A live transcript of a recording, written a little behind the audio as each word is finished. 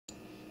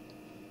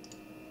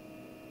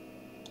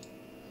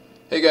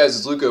Hey guys,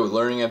 it's Luca with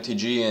Learning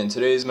MTG, and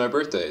today is my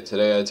birthday.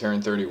 Today I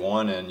turned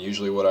 31, and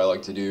usually what I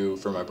like to do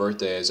for my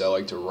birthday is I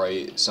like to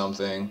write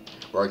something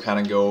where I kind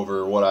of go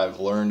over what I've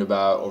learned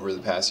about over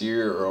the past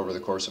year or over the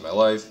course of my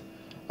life.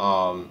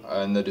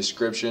 In the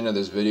description of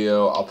this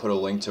video, I'll put a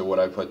link to what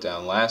I put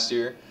down last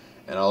year,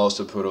 and I'll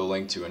also put a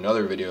link to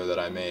another video that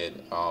I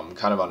made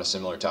kind of on a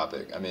similar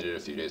topic. I made it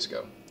a few days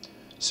ago.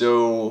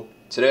 So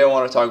today I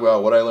want to talk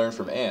about what I learned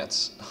from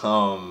ants.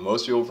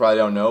 Most people probably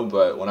don't know,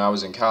 but when I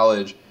was in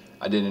college,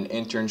 I did an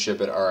internship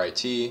at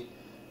RIT.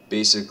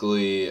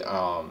 Basically,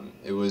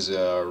 it was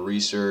a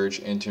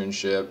research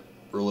internship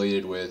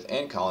related with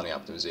ant colony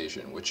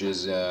optimization, which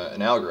is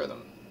an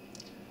algorithm.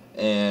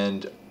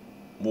 And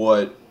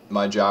what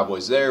my job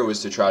was there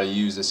was to try to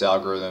use this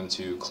algorithm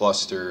to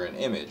cluster an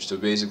image. So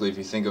basically, if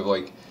you think of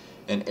like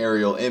an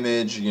aerial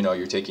image, you know,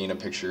 you're taking a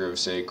picture of,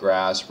 say,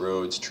 grass,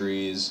 roads,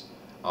 trees,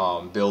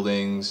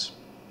 buildings.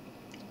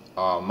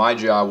 My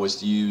job was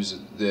to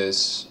use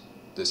this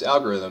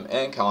algorithm,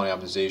 ant colony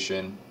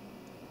optimization,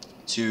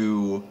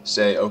 to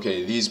say,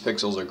 okay, these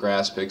pixels are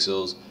grass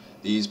pixels,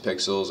 these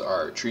pixels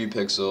are tree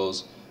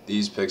pixels,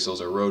 these pixels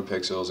are road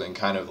pixels, and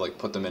kind of like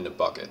put them into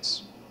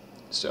buckets.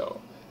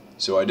 So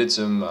I did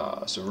some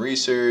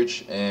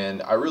research,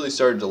 and I really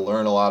started to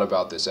learn a lot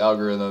about this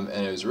algorithm,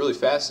 and it was really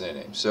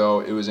fascinating.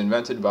 So it was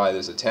invented by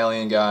this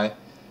Italian guy.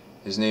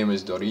 His name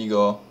is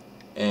Dorigo.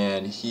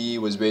 And he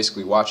was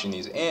basically watching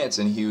these ants,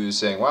 and he was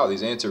saying, wow,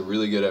 these ants are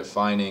really good at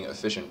finding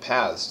efficient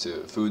paths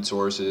to food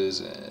sources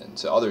and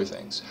to other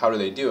things. How do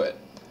they do it?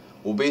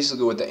 Well,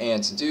 basically what the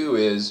ants do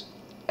is,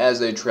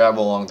 as they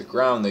travel along the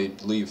ground, they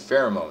leave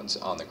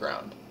pheromones on the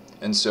ground.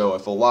 And so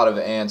if a lot of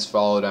ants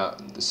follow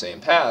down the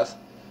same path,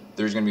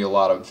 there's going to be a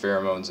lot of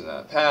pheromones in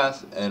that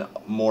path, and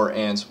more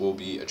ants will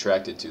be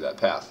attracted to that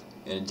path.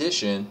 In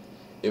addition,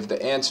 if the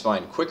ants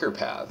find quicker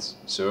paths,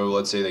 so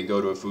let's say they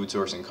go to a food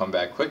source and come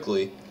back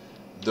quickly,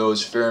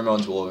 those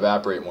pheromones will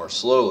evaporate more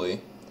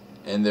slowly,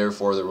 and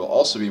therefore there will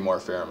also be more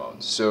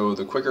pheromones. So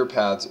the quicker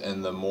paths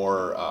and the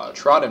more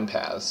trodden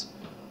paths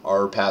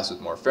are paths with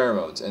more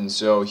pheromones. And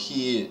so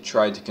he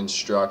tried to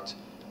construct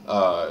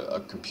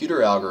a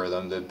computer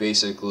algorithm that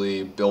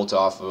basically built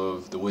off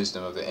of the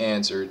wisdom of the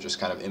ants, or just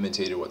kind of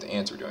imitated what the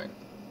ants were doing.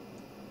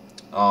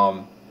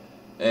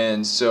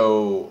 And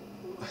so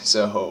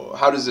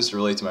how does this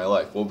relate to my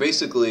life? Well,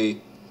 basically,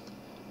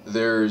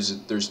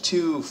 there's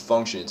two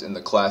functions in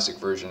the classic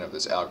version of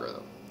this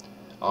algorithm.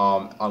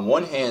 On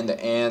one hand,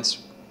 the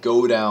ants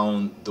go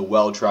down the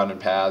well-trodden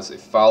paths. They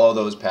follow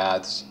those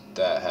paths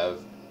that have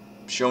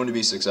shown to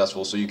be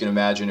successful. So you can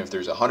imagine if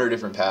there's 100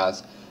 different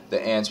paths,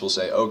 the ants will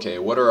say, okay,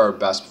 what are our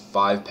best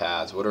 5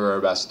 paths? What are our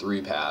best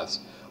 3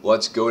 paths?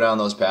 Let's go down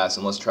those paths,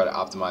 and let's try to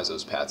optimize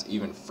those paths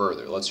even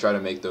further. Let's try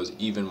to make those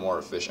even more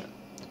efficient.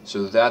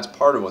 So that's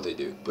part of what they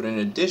do. But in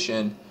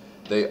addition,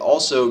 they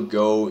also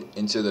go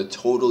into the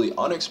totally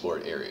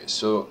unexplored areas.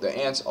 So the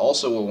ants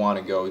also will want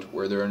to go to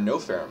where there are no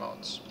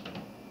pheromones.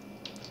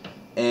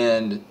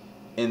 And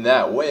in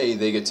that way,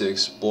 they get to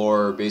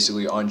explore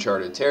basically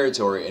uncharted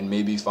territory and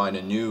maybe find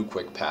a new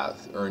quick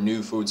path or a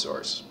new food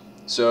source.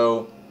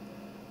 So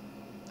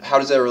how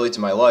does that relate to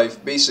my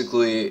life?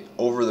 Basically,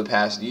 over the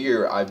past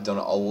year, I've done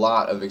a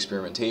lot of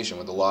experimentation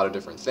with a lot of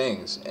different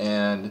things,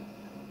 and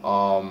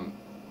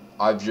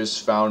I've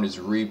just found it's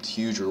reaped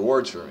huge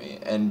rewards for me.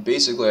 And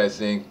basically, I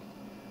think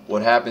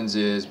what happens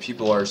is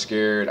people are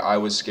scared, I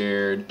was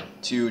scared,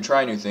 to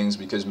try new things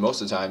because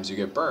most of the times you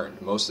get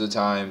burned. Most of the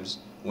times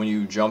when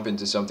you jump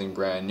into something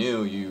brand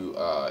new, you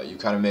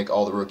kind of make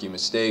all the rookie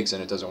mistakes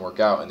and it doesn't work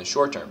out in the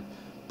short term.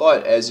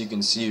 But as you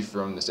can see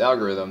from this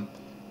algorithm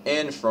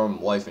and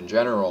from life in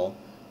general,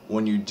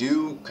 when you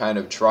do kind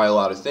of try a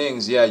lot of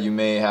things, yeah, you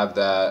may have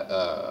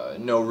that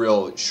no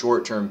real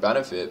short-term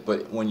benefit,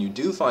 but when you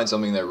do find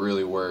something that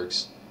really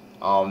works,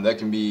 that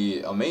can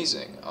be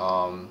amazing.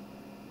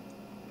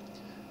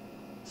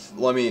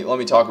 Let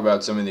me talk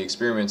about some of the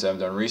experiments I've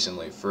done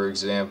recently. For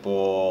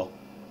example,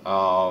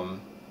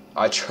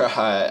 I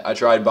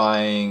tried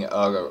buying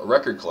a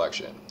record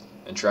collection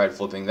and tried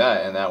flipping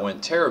that, and that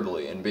went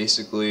terribly. And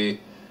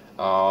basically,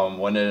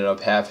 what ended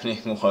up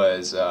happening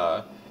was,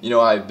 you know,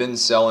 I've been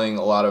selling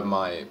a lot of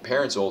my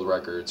parents' old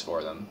records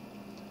for them,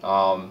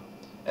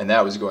 and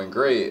that was going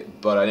great,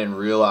 but I didn't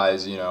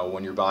realize, you know,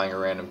 when you're buying a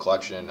random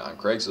collection on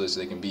Craigslist,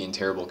 they can be in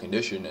terrible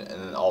condition, and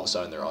then all of a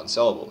sudden they're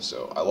unsellable.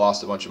 So I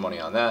lost a bunch of money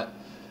on that.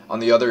 On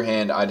the other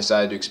hand, I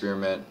decided to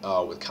experiment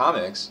with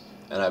comics,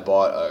 and I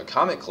bought a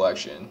comic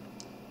collection,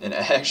 and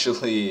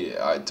actually,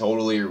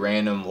 totally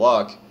random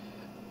luck,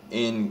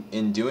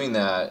 in doing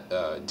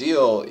that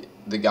deal,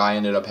 the guy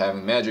ended up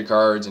having magic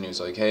cards, and he was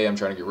like, hey, I'm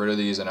trying to get rid of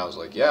these, and I was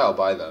like, yeah, I'll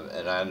buy them,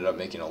 and I ended up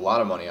making a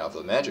lot of money off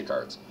of the magic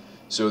cards.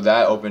 So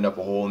that opened up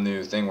a whole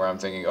new thing where I'm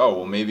thinking, oh,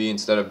 well, maybe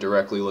instead of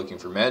directly looking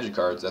for magic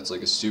cards, that's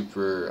like a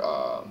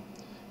super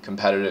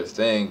competitive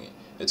thing.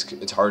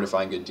 It's hard to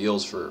find good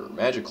deals for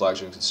magic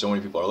collections because so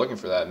many people are looking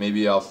for that.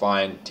 Maybe I'll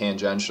find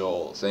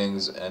tangential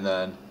things and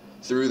then –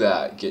 through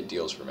that get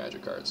deals for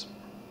magic cards.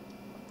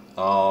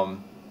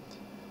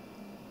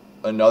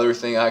 another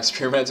thing I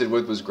experimented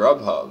with was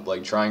Grubhub,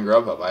 like trying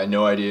Grubhub. I had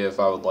no idea if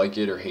I would like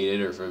it or hate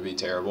it or if it would be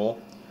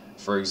terrible.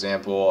 For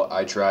example,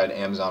 I tried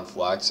Amazon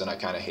Flex and I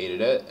kind of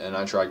hated it, and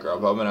I tried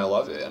Grubhub and I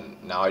love it,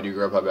 and now I do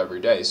Grubhub every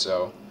day.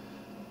 So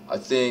I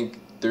think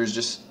there's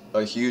just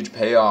a huge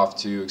payoff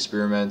to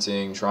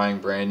experimenting, trying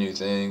brand new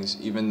things,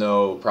 even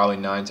though probably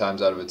 9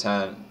 times out of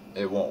 10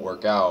 it won't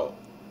work out.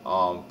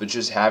 But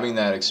just having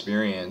that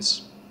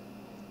experience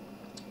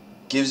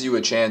gives you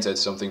a chance at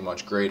something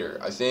much greater.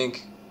 I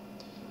think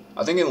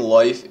in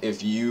life,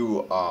 if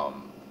you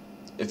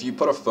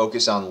put a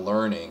focus on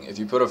learning, if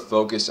you put a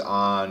focus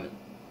on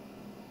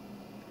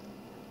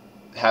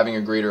having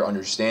a greater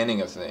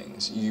understanding of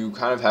things, you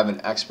kind of have an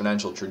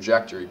exponential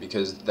trajectory,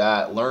 because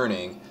that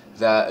learning,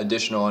 that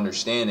additional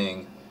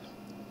understanding,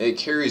 it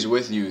carries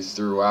with you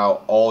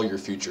throughout all your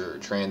future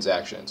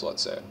transactions,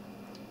 let's say.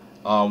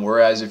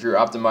 Whereas if you're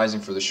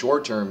optimizing for the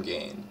short-term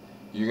gain,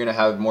 you're going to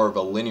have more of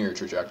a linear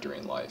trajectory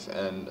in life.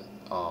 And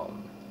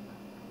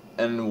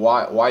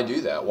why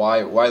do that?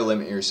 Why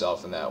limit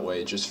yourself in that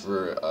way just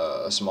for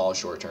a small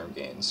short-term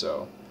gain?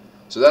 So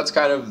that's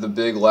kind of the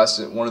big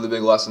lesson. One of the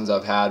big lessons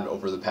I've had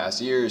over the past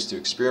year is to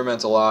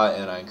experiment a lot,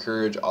 and I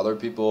encourage other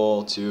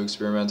people to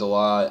experiment a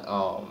lot.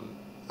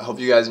 I hope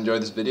you guys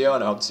enjoyed this video,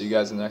 and I hope to see you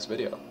guys in the next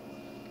video.